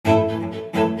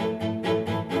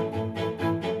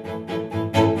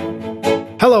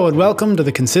Hello and welcome to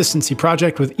the Consistency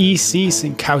Project with E.C.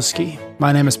 Synkowski.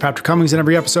 My name is Patrick Cummings. In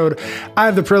every episode, I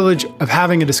have the privilege of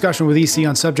having a discussion with E.C.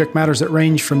 on subject matters that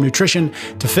range from nutrition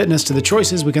to fitness to the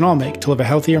choices we can all make to live a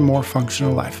healthier, more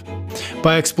functional life.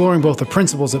 By exploring both the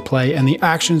principles at play and the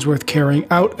actions worth carrying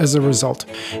out as a result,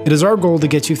 it is our goal to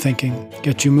get you thinking,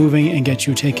 get you moving, and get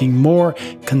you taking more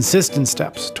consistent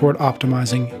steps toward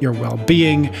optimizing your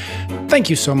well-being. Thank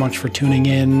you so much for tuning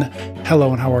in.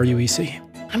 Hello, and how are you, E.C.?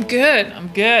 I'm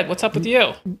good. What's up with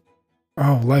you?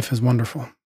 Oh, life is wonderful.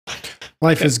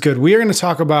 Life is good. We are going to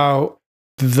talk about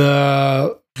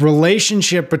the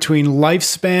relationship between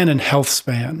lifespan and health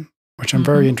span, which I'm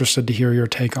very interested to hear your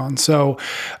take on. So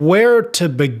where to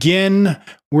begin?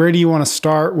 Where do you want to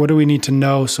start? What do we need to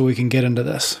know so we can get into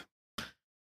this?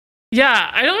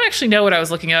 Yeah, I don't actually know what I was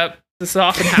looking up. This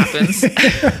often happens. It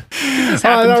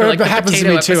happens to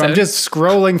me too. I'm just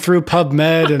scrolling through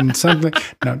PubMed and something.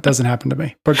 No, it doesn't happen to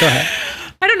me, but go ahead.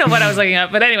 I don't know what I was looking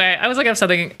up, but anyway, I was looking up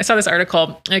something. I saw this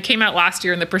article. It came out last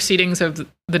year in the Proceedings of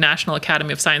the National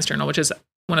Academy of Science Journal, which is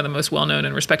one of the most well-known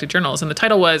and respected journals. And the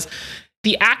title was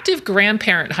The Active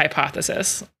Grandparent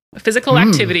Hypothesis: Physical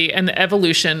Activity and the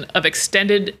Evolution of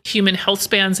Extended Human Health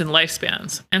Spans and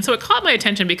Lifespans. And so it caught my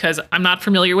attention because I'm not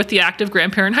familiar with the active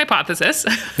grandparent hypothesis.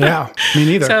 Yeah, me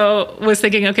neither. So was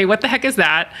thinking, okay, what the heck is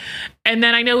that? And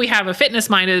then I know we have a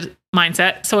fitness-minded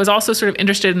mindset. So I was also sort of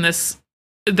interested in this.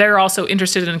 They're also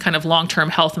interested in kind of long-term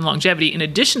health and longevity in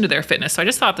addition to their fitness. So I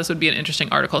just thought this would be an interesting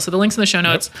article. So the link's in the show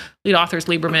notes, lead authors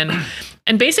Lieberman.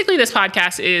 And basically this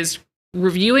podcast is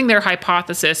reviewing their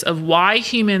hypothesis of why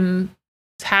humans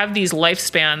have these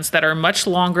lifespans that are much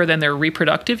longer than their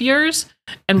reproductive years,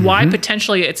 and why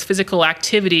potentially it's physical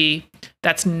activity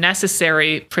that's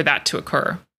necessary for that to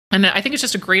occur. And I think it's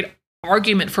just a great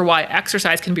argument for why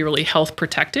exercise can be really health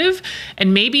protective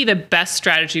and maybe the best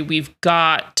strategy we've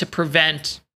got to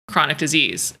prevent chronic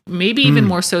disease, maybe even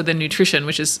more so than nutrition,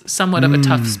 which is somewhat of a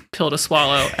tough pill to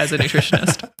swallow as a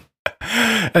nutritionist.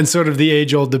 And sort of the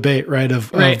age-old debate, right?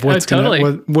 Of what's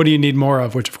what do you need more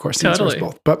of? Which, of course, answers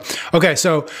both. But okay,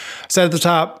 so said at the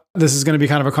top, this is going to be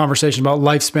kind of a conversation about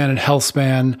lifespan and health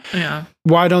span. Yeah.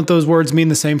 Why don't those words mean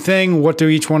the same thing? What do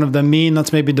each one of them mean?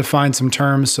 Let's maybe define some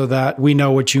terms so that we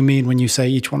know what you mean when you say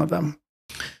each one of them.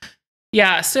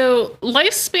 Yeah. So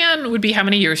lifespan would be how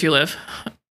many years you live.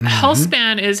 Health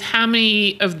span is how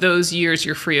many of those years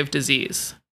you're free of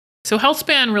disease. So health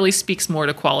span really speaks more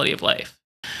to quality of life.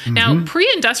 Now,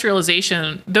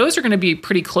 pre-industrialization, those are going to be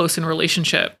pretty close in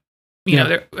relationship. You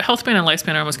know, health span and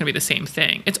lifespan are almost going to be the same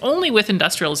thing. It's only with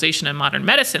industrialization and modern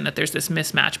medicine that there's this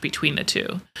mismatch between the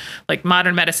two. Like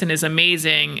modern medicine is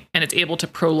amazing and it's able to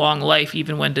prolong life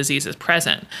even when disease is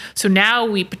present. So now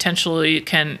we potentially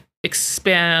can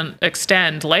extend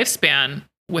lifespan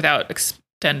without extending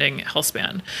health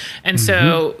span. And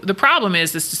so the problem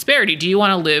is this disparity. Do you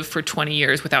want to live for 20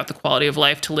 years without the quality of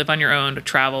life, to live on your own, to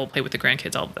travel, play with the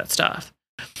grandkids, all of that stuff?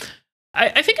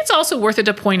 I think it's also worth it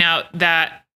to point out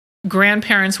that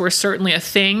grandparents were certainly a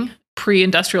thing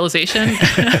pre-industrialization,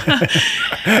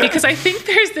 because I think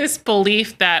there's this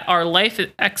belief that our life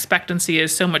expectancy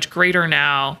is so much greater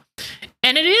now.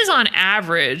 And it is on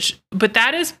average, but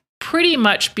that is pretty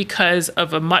much because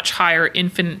of a much higher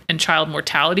infant and child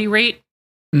mortality rate.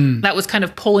 That was kind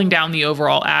of pulling down the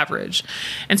overall average.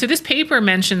 And so this paper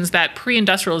mentions that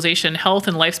pre-industrialization health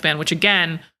and lifespan, which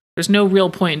again, there's no real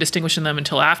point in distinguishing them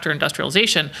until after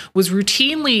industrialization, was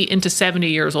routinely into 70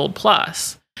 years old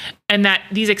plus. And that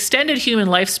these extended human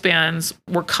lifespans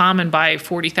were common by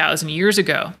 40,000 years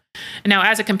ago. And now,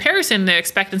 as a comparison, the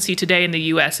expectancy today in the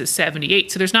US is 78.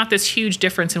 So there's not this huge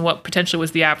difference in what potentially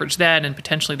was the average then and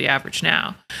potentially the average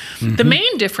now. The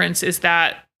main difference is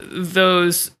that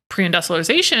those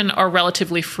pre-industrialization are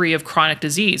relatively free of chronic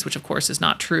disease, which of course is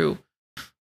not true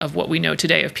of what we know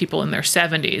today of people in their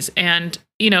 70s. And,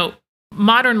 you know,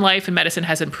 modern life and medicine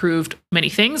has improved many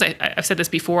things. I've said this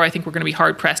before. I think we're going to be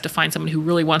hard pressed to find someone who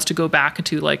really wants to go back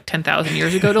into like 10,000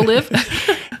 years ago to live.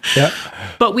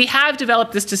 But we have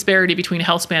developed this disparity between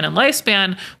health span and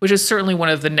lifespan, which is certainly one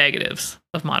of the negatives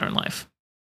of modern life.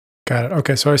 Got it.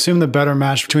 Okay. So I assume the better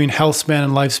match between health span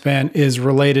and lifespan is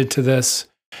related to this,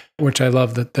 which I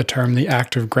love the term, the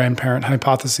active grandparent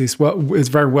hypothesis. Well, it's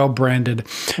very well branded.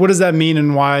 What does that mean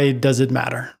and why does it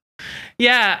matter?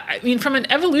 Yeah. I mean, from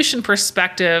an evolution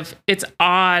perspective, it's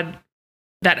odd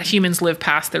that humans live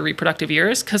past their reproductive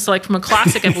years. Because like from a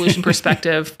classic evolution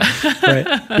perspective,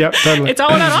 totally. It's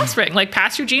all about offspring, like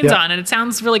pass your genes on. And it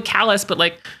sounds really callous, but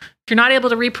like if you're not able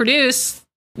to reproduce,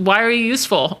 why are you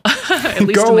useful? At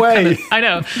least go away. I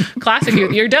know. Classic,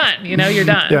 you're done. You know, you're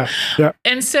done. Yeah.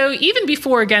 And so even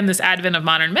before, again, this advent of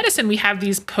modern medicine, we have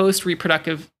these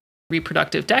post-reproductive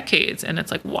reproductive decades. And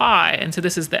it's like, why? And so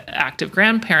this is the active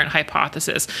grandparent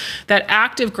hypothesis, that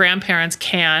active grandparents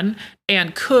can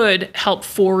and could help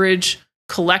forage,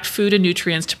 collect food and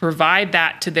nutrients to provide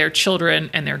that to their children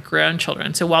and their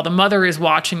grandchildren. So while the mother is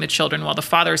watching the children, while the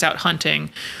father is out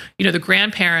hunting, the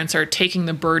grandparents are taking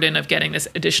the burden of getting this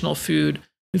additional food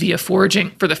via foraging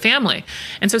for the family.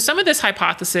 And so some of this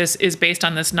hypothesis is based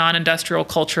on this non-industrial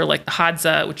culture like the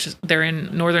Hadza, which is, they're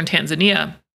in northern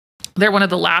Tanzania. They're one of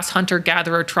the last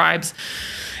hunter-gatherer tribes.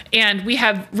 And we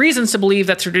have reasons to believe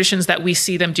that traditions that we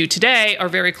see them do today are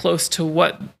very close to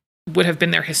what would have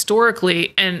been there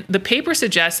historically. And the paper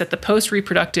suggests that the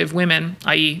post-reproductive women,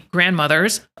 i.e.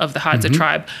 grandmothers of the Hadza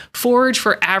tribe, forage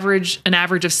for an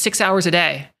average of 6 hours a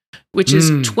day, which is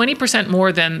 20%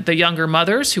 more than the younger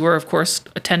mothers who are, of course,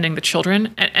 attending the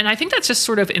children. And I think that's just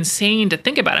sort of insane to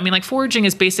think about. I mean, like foraging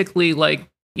is basically like,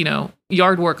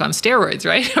 yard work on steroids,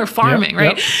 right? Or farming,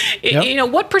 right? Yep.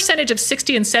 What percentage of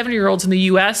 60 and 70-year-olds in the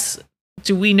US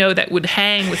do we know that would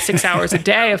hang with 6 hours a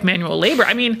day of manual labor?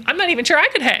 I mean, I'm not even sure I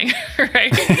could hang,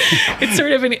 right? It's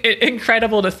sort of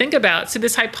incredible to think about. So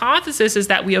this hypothesis is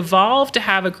that we evolved to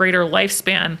have a greater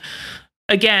lifespan,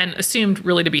 again, assumed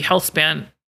really to be health span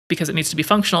because it needs to be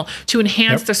functional, to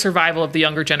enhance the survival of the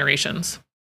younger generations.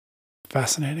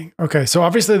 Fascinating. Okay, so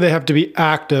obviously they have to be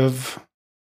active.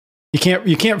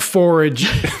 You can't forage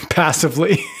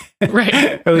passively. Right.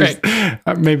 At least,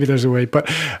 maybe there's a way,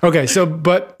 but okay. So,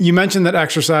 but you mentioned that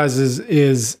exercise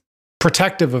is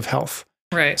protective of health.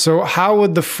 Right. So how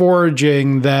would the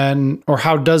foraging then, or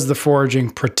how does the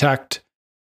foraging protect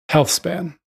health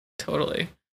span? Totally.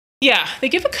 Yeah. They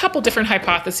give a couple different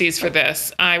hypotheses for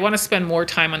this. I want to spend more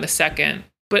time on the second,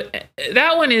 but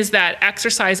that one is that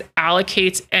exercise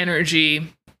allocates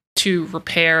energy to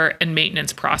repair and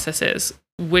maintenance processes,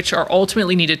 which are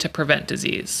ultimately needed to prevent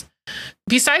disease.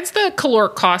 Besides the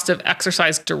caloric cost of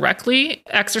exercise directly,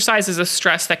 exercise is a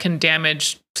stress that can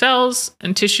damage cells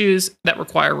and tissues that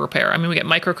require repair. I mean, we get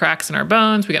microcracks in our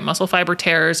bones, we get muscle fiber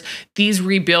tears. These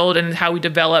rebuild and how we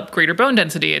develop greater bone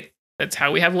density. That's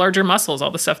how we have larger muscles,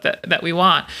 all the stuff that we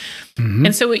want.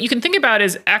 And so what you can think about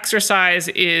is exercise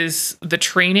is the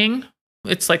training.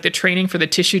 It's like the training for the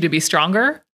tissue to be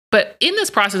stronger. But in this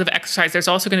process of exercise, there's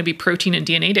also going to be protein and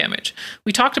DNA damage.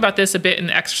 We talked about this a bit in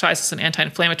the Exercise as an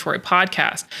Anti-Inflammatory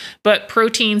podcast. But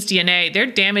proteins, DNA, they're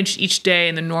damaged each day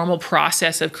in the normal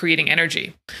process of creating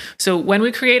energy. So when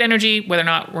we create energy, whether or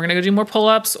not we're going to go do more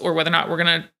pull-ups or whether or not we're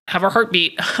going to have our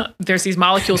heartbeat, there's these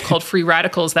molecules called free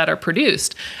radicals that are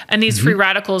produced. And these free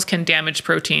radicals can damage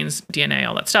proteins, DNA,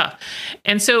 all that stuff.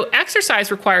 And so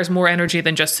exercise requires more energy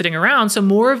than just sitting around. So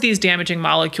more of these damaging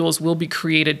molecules will be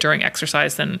created during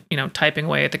exercise than, typing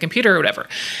away at the computer or whatever.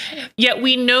 Yet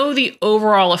we know the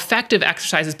overall effect of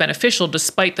exercise is beneficial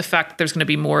despite the fact that there's going to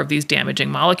be more of these damaging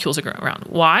molecules around.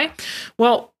 Why?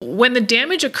 Well, when the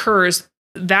damage occurs,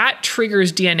 that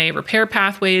triggers DNA repair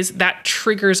pathways. That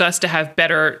triggers us to have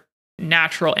better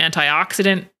natural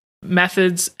antioxidant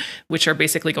methods, which are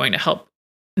basically going to help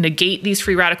negate these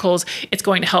free radicals. It's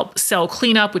going to help cell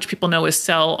cleanup, which people know is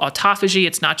cell autophagy.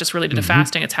 It's not just related to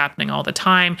fasting. It's happening all the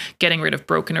time, getting rid of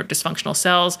broken or dysfunctional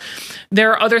cells.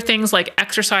 There are other things like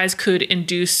exercise could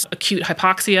induce acute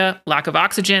hypoxia, lack of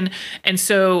oxygen. And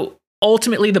so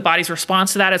ultimately, the body's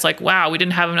response to that is like, wow, we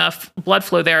didn't have enough blood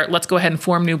flow there. Let's go ahead and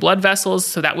form new blood vessels.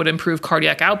 So that would improve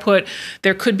cardiac output.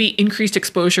 There could be increased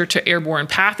exposure to airborne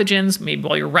pathogens. Maybe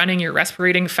while you're running, you're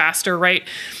respirating faster, right?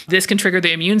 This can trigger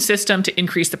the immune system to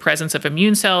increase the presence of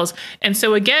immune cells. And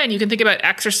so again, you can think about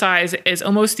exercise as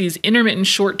almost these intermittent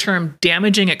short-term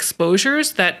damaging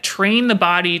exposures that train the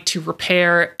body to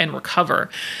repair and recover.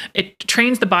 It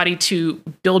trains the body to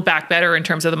build back better in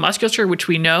terms of the musculature, which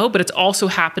we know, but it's also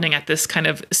happening at this kind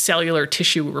of cellular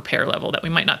tissue repair level that we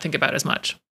might not think about as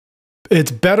much.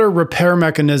 It's better repair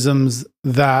mechanisms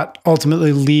that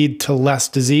ultimately lead to less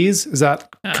disease. Is that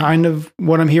kind of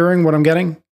what I'm hearing, what I'm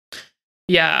getting?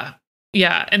 Yeah.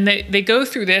 Yeah. And they go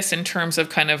through this in terms of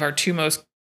kind of our two most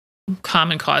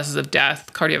common causes of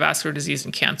death, cardiovascular disease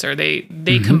and cancer. They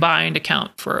combined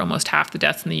account for almost half the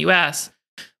deaths in the US.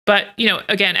 But,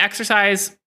 again,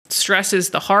 exercise stresses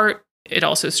the heart. It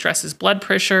also stresses blood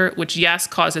pressure, which, yes,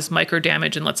 causes micro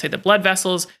damage in, let's say, the blood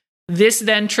vessels. This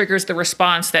then triggers the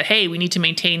response that, hey, we need to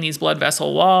maintain these blood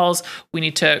vessel walls. We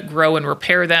need to grow and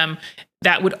repair them.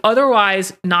 That would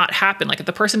otherwise not happen. Like if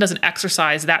the person doesn't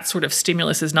exercise, that sort of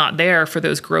stimulus is not there for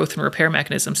those growth and repair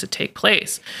mechanisms to take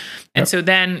place. And so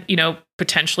then,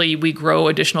 potentially we grow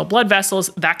additional blood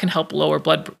vessels that can help lower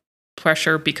blood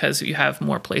pressure because you have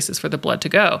more places for the blood to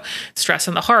go. Stress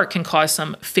on the heart can cause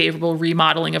some favorable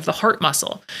remodeling of the heart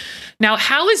muscle. Now,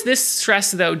 how is this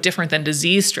stress, though, different than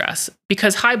disease stress?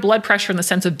 Because high blood pressure in the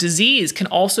sense of disease can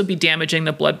also be damaging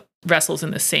the blood vessels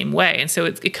in the same way. And so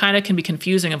it kind of can be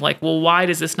confusing of like, well, why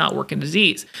does this not work in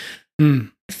disease?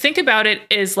 Think about it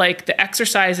as like the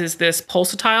exercise is this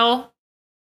pulsatile,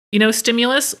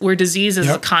 stimulus, where disease is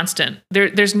a constant.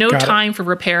 There's no time for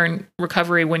repair and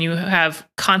recovery when you have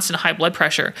constant high blood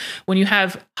pressure. When you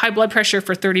have high blood pressure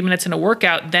for 30 minutes in a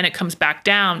workout, then it comes back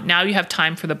down. Now you have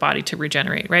time for the body to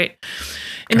regenerate, right?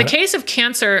 In the case of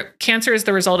cancer is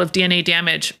the result of DNA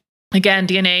damage. Again,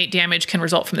 DNA damage can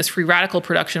result from this free radical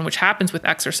production, which happens with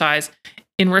exercise.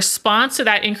 In response to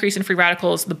that increase in free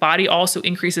radicals, the body also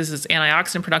increases its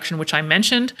antioxidant production, which I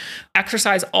mentioned.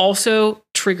 Exercise also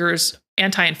triggers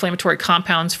anti-inflammatory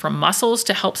compounds from muscles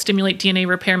to help stimulate DNA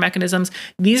repair mechanisms.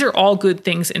 These are all good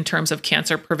things in terms of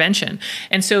cancer prevention.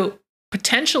 And so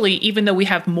potentially, even though we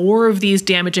have more of these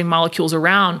damaging molecules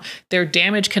around, their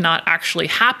damage cannot actually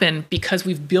happen because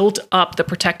we've built up the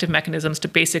protective mechanisms to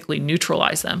basically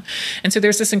neutralize them. And so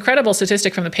there's this incredible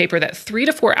statistic from the paper that 3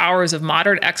 to 4 hours of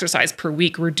moderate exercise per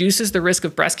week reduces the risk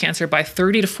of breast cancer by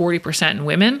 30 to 40% in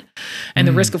women, and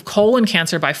the risk of colon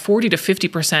cancer by 40 to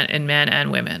 50% in men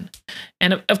and women.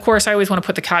 And of course, I always want to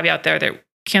put the caveat there that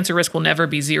cancer risk will never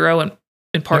be zero, and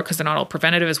in part because they're not all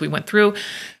preventative, as we went through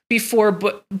before,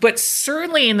 but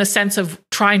certainly in the sense of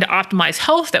trying to optimize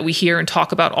health that we hear and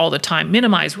talk about all the time,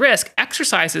 minimize risk,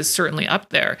 exercise is certainly up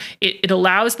there. It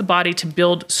allows the body to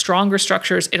build stronger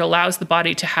structures. It allows the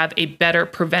body to have a better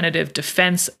preventative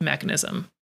defense mechanism.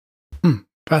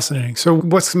 Fascinating. So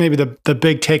what's maybe the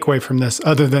big takeaway from this,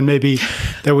 other than maybe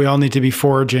that we all need to be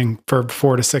foraging for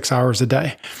 4 to 6 hours a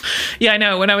day? Yeah, I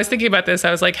know. When I was thinking about this,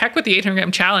 I was like, heck with the 800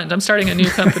 gram challenge. I'm starting a new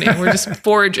company. We're just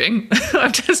foraging.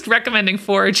 I'm just recommending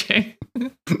foraging.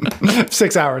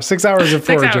 6 hours. 6 hours of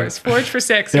foraging. 6 hours. Forage for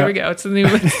 6. Here we go. It's the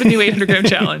new 800 gram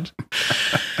challenge.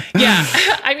 Yeah.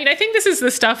 I mean, I think this is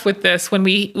the stuff with this. When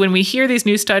we hear these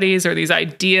new studies or these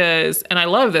ideas, and I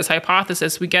love this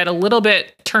hypothesis, we get a little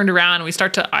bit turned around and we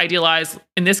start to idealize,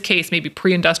 in this case, maybe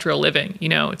pre-industrial living.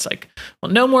 It's like,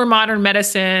 well, no more modern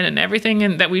medicine and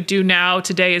everything that we do now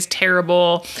today is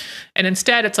terrible. And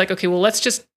instead it's like, okay, well, let's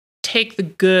just take the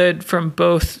good from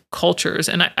both cultures.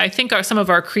 And I think some of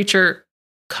our creature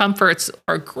comforts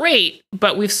are great,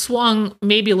 but we've swung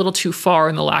maybe a little too far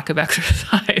in the lack of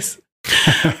exercise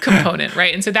component,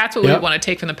 right? And so that's what we want to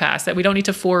take from the past, that we don't need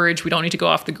to forage, we don't need to go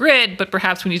off the grid, but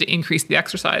perhaps we need to increase the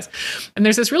exercise. And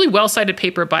there's this really well-cited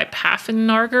paper by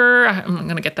Pfaffenarger, I'm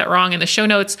going to get that wrong, in the show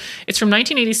notes. It's from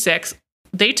 1986.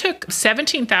 They took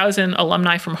 17,000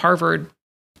 alumni from Harvard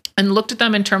and looked at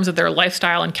them in terms of their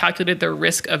lifestyle and calculated their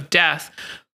risk of death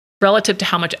relative to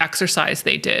how much exercise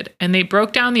they did. And they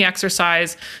broke down the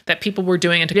exercise that people were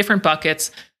doing into different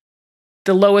buckets.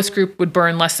 The lowest group would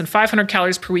burn less than 500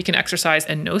 calories per week in exercise.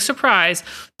 And no surprise,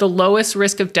 the lowest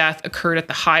risk of death occurred at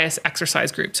the highest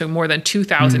exercise group. So more than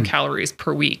 2,000 calories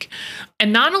per week.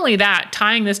 And not only that,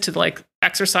 tying this to like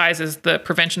exercise as the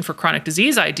prevention for chronic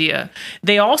disease idea,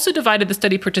 they also divided the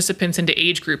study participants into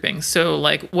age groupings. So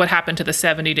like what happened to the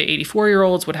 70 to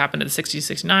 84-year-olds, what happened to the 60 to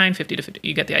 69, 50 to 50,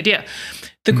 you get the idea.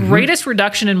 The greatest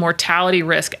reduction in mortality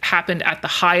risk happened at the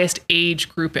highest age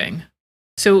grouping.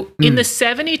 So in the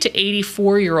 70 to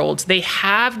 84-year-olds, they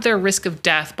have their risk of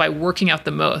death by working out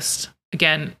the most,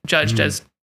 again, judged as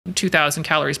 2,000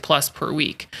 calories plus per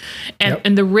week.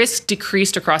 And the risk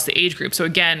decreased across the age group. So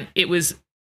again, it was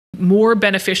more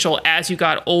beneficial as you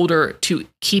got older to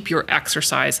keep your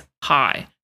exercise high,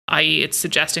 i.e. it's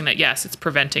suggesting that, yes, it's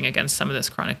preventing against some of this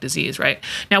chronic disease, right?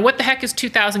 Now, what the heck is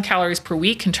 2,000 calories per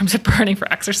week in terms of burning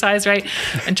for exercise, right?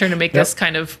 And trying to make this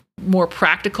kind of more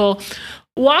practical.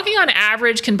 Walking on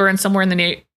average can burn somewhere in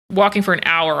the walking for an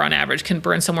hour on average can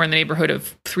burn somewhere in the neighborhood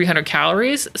of 300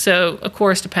 calories. So, of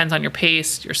course, depends on your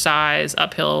pace, your size,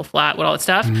 uphill, flat, all that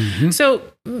stuff. So,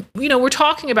 we're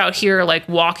talking about here like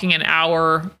walking an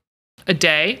hour a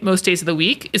day, most days of the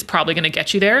week, is probably going to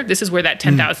get you there. This is where that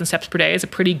 10,000 steps per day is a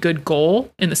pretty good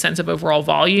goal in the sense of overall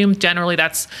volume. Generally,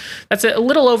 that's a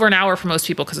little over an hour for most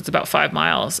people because it's about 5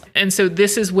 miles. And so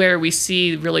this is where we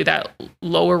see really that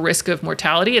lower risk of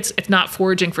mortality. It's not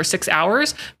foraging for 6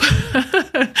 hours,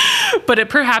 but it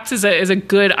perhaps is a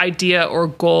good idea or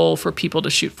goal for people to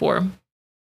shoot for.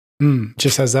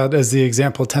 Just as the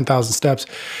example, 10,000 steps.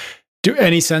 Do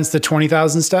any sense that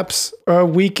 20,000 steps a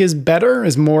week is better,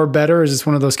 is more better? Is this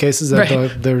one of those cases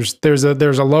that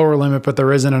there's a lower limit, but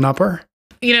there isn't an upper?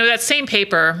 that same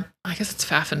paper, I guess it's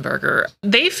Pfaffenberger,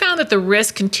 they found that the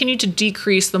risk continued to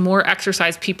decrease the more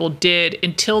exercise people did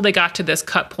until they got to this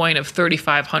cut point of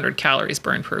 3,500 calories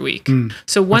burned per week.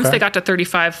 So once they got to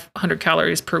 3,500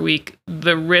 calories per week,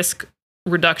 the risk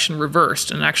reduction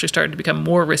reversed and actually started to become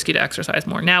more risky to exercise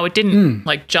more. Now, it didn't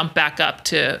like jump back up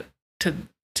to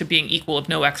being equal of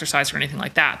no exercise or anything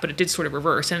like that, but it did sort of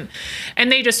reverse. And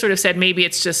they just sort of said, maybe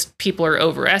it's just people are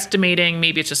overestimating,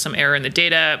 maybe it's just some error in the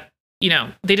data.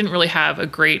 They didn't really have a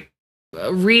great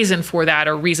reason for that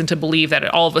or reason to believe that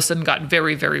it all of a sudden got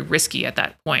very, very risky at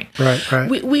that point. Right.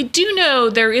 We do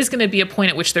know there is going to be a point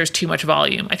at which there's too much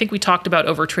volume. I think we talked about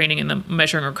overtraining in the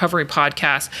Measuring Recovery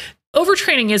podcast.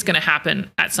 Overtraining is going to happen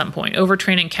at some point.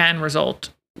 Overtraining can result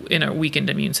in a weakened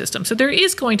immune system. So there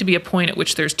is going to be a point at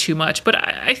which there's too much. But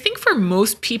I think for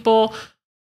most people,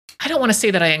 I don't want to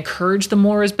say that I encourage the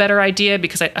more is better idea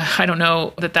because I don't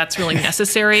know that that's really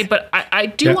necessary. But I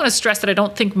do want to stress that I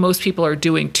don't think most people are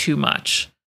doing too much.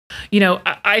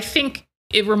 I think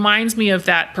it reminds me of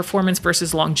that performance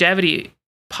versus longevity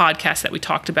podcast that we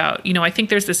talked about. I think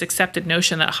there's this accepted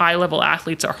notion that high level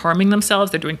athletes are harming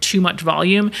themselves. They're doing too much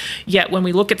volume. Yet when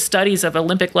we look at studies of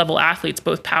Olympic level athletes,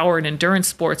 both power and endurance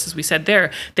sports, as we said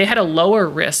there, they had a lower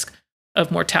risk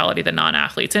of mortality than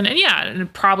non-athletes. And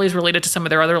it probably is related to some of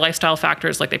their other lifestyle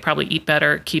factors, like they probably eat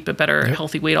better, keep a better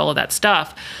healthy weight, all of that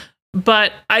stuff.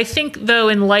 But I think though,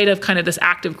 in light of kind of this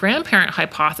active grandparent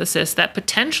hypothesis, that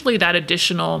potentially that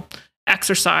additional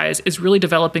exercise is really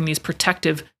developing these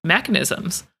protective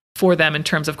mechanisms for them in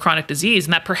terms of chronic disease,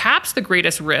 and that perhaps the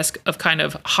greatest risk of kind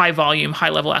of high volume, high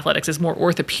level athletics is more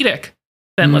orthopedic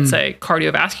than let's say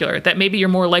cardiovascular, that maybe you're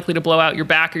more likely to blow out your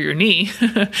back or your knee,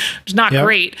 which is not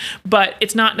great, but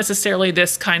it's not necessarily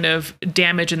this kind of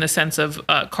damage in the sense of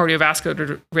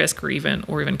cardiovascular risk or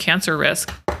even cancer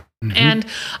risk. And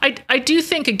I do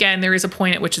think, again, there is a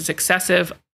point at which it's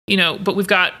excessive. But we've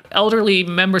got elderly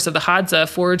members of the Hadza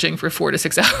foraging for 4 to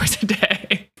 6 hours a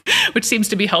day, which seems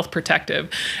to be health protective.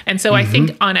 And so I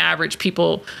think on average,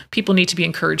 people need to be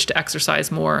encouraged to exercise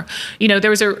more.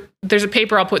 There's a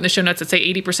paper I'll put in the show notes that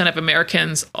say 80% of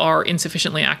Americans are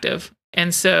insufficiently active.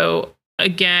 And so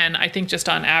again, I think just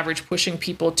on average, pushing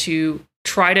people to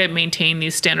try to maintain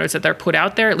these standards that they're put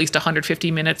out there, at least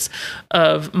 150 minutes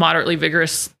of moderately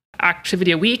vigorous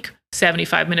activity a week,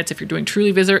 75 minutes if you're doing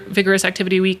truly vigorous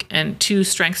activity a week, and 2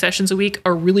 strength sessions a week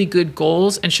are really good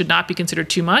goals and should not be considered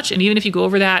too much. And even if you go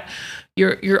over that,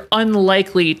 you're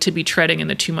unlikely to be treading in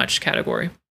the too much category.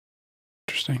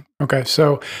 Interesting. Okay.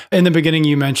 So in the beginning,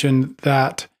 you mentioned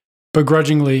that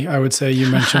begrudgingly, I would say you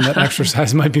mentioned that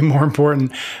exercise might be more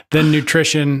important than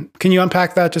nutrition. Can you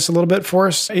unpack that just a little bit for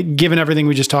us? Given everything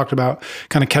we just talked about,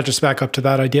 kind of catch us back up to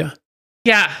that idea.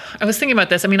 Yeah, I was thinking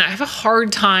about this. I mean, I have a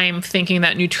hard time thinking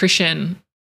that nutrition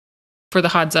for the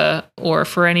Hadza or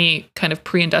for any kind of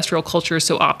pre-industrial culture is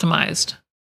so optimized.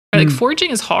 Like foraging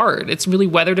is hard. It's really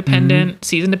weather dependent,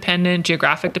 season dependent,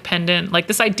 geographic dependent. Like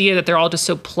this idea that they're all just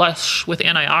so plush with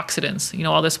antioxidants,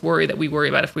 all this worry that we worry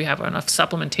about if we have enough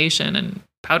supplementation and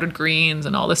powdered greens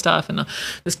and all this stuff and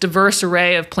this diverse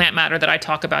array of plant matter that I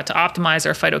talk about to optimize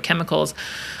our phytochemicals.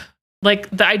 Like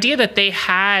the idea that they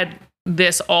had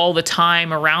this all the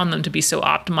time around them to be so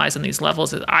optimized on these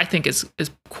levels, I think is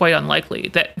quite unlikely.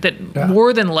 That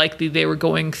more than likely they were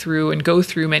going through and go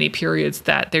through many periods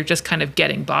that they're just kind of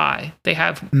getting by. They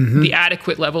have the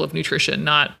adequate level of nutrition,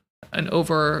 not an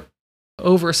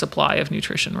oversupply of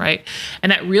nutrition, right?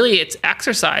 And that really it's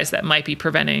exercise that might be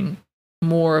preventing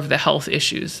more of the health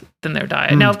issues than their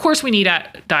diet. Now, of course, we need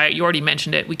a diet. You already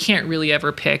mentioned it. We can't really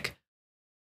ever pick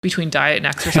between diet and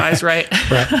exercise, right?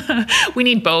 We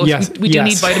need both. Yes. We do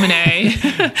need vitamin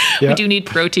A. We do need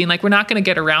protein. Like we're not going to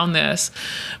get around this.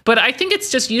 But I think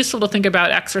it's just useful to think about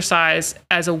exercise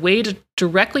as a way to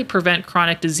directly prevent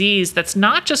chronic disease that's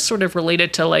not just sort of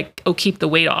related to like, keep the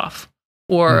weight off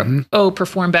or,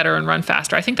 perform better and run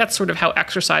faster. I think that's sort of how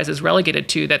exercise is relegated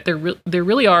to, that there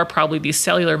really are probably these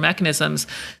cellular mechanisms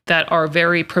that are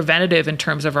very preventative in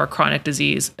terms of our chronic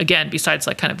disease. Again, besides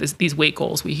like kind of these weight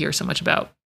goals we hear so much about.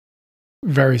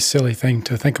 Very silly thing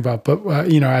to think about. But,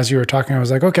 as you were talking, I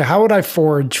was like, okay, how would I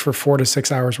forage for 4 to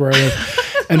 6 hours where I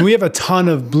live? And we have a ton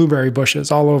of blueberry bushes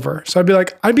all over. So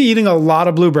I'd be eating a lot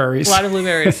of blueberries. A lot of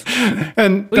blueberries.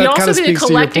 And we also be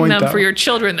collecting them though. For your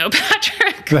children, though,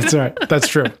 Patrick. That's right. That's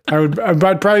true. I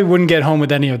probably wouldn't get home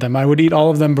with any of them. I would eat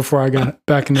all of them before I got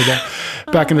back into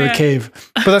the cave.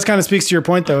 But that kind of speaks to your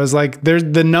point, though, is like there's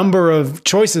the number of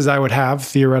choices I would have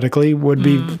theoretically would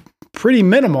be pretty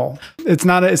minimal. It's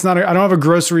not. I don't have a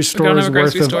grocery store's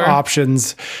worth of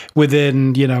options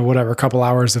within a couple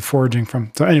hours of foraging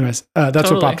from. So, anyways,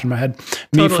 that's what popped in my head.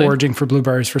 Me foraging for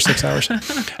blueberries for 6 hours.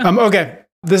 Okay.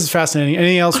 This is fascinating.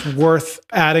 Anything else worth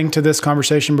adding to this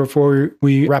conversation before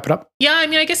we wrap it up? Yeah, I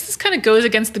mean, I guess this kind of goes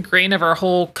against the grain of our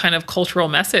whole kind of cultural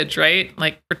message, right?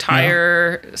 Like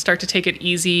retire, start to take it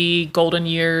easy, golden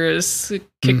years,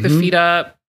 kick the feet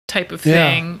up type of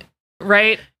thing,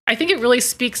 right? I think it really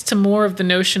speaks to more of the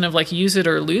notion of like use it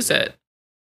or lose it.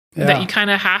 Yeah. That you kind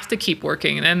of have to keep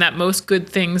working, and that most good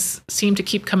things seem to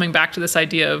keep coming back to this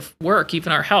idea of work,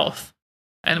 even our health.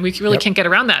 And we really can't get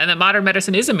around that. And that modern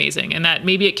medicine is amazing, and that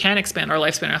maybe it can expand our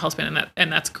lifespan and our health span,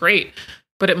 and that's great.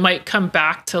 But it might come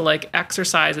back to like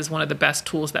exercise is one of the best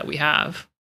tools that we have.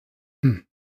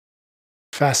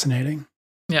 Fascinating.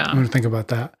 Yeah. I'm going to think about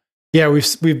that. Yeah,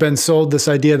 we've been sold this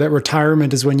idea that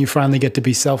retirement is when you finally get to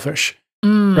be selfish.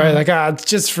 Right? Like, it's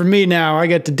just for me now. I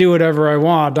get to do whatever I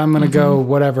want. I'm going to go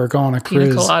on a cruise.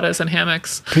 Pina coladas and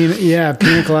hammocks. Pina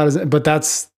coladas. But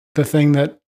that's the thing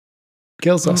that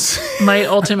kills us. Might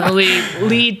ultimately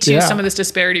lead to some of this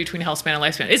disparity between health span and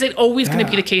lifespan. Is it always going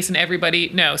to be the case in everybody?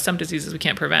 No, some diseases we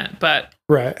can't prevent, but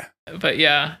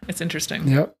yeah, it's interesting.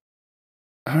 Yep.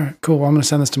 All right, cool. Well, I'm going to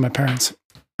send this to my parents.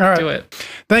 All right. Do it.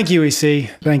 Thank you, EC.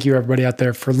 Thank you, everybody out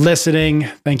there, for listening.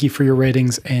 Thank you for your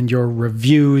ratings and your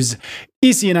reviews.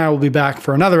 EC and I will be back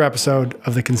for another episode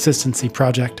of The Consistency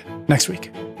Project next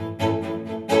week.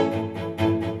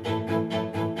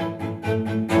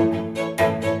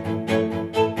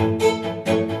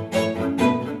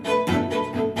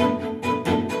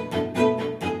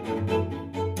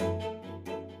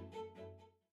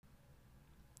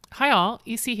 Hi all,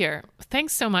 EC here.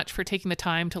 Thanks so much for taking the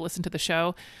time to listen to the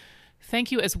show.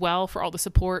 Thank you as well for all the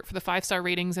support, for the 5-star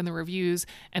ratings and the reviews,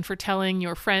 and for telling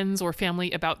your friends or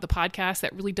family about the podcast.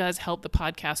 That really does help the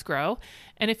podcast grow.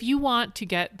 And if you want to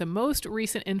get the most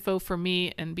recent info from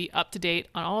me and be up to date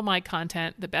on all of my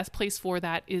content, the best place for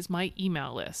that is my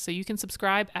email list. So you can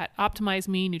subscribe at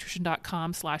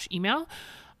optimizeme-nutrition.com/email.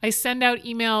 I send out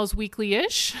emails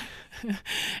weekly-ish,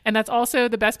 and that's also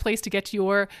the best place to get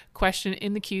your question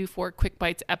in the queue for Quick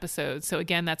Bites episodes. So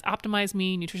again, that's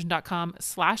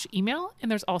optimizeme-nutrition.com/email,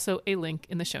 and there's also a link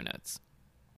in the show notes.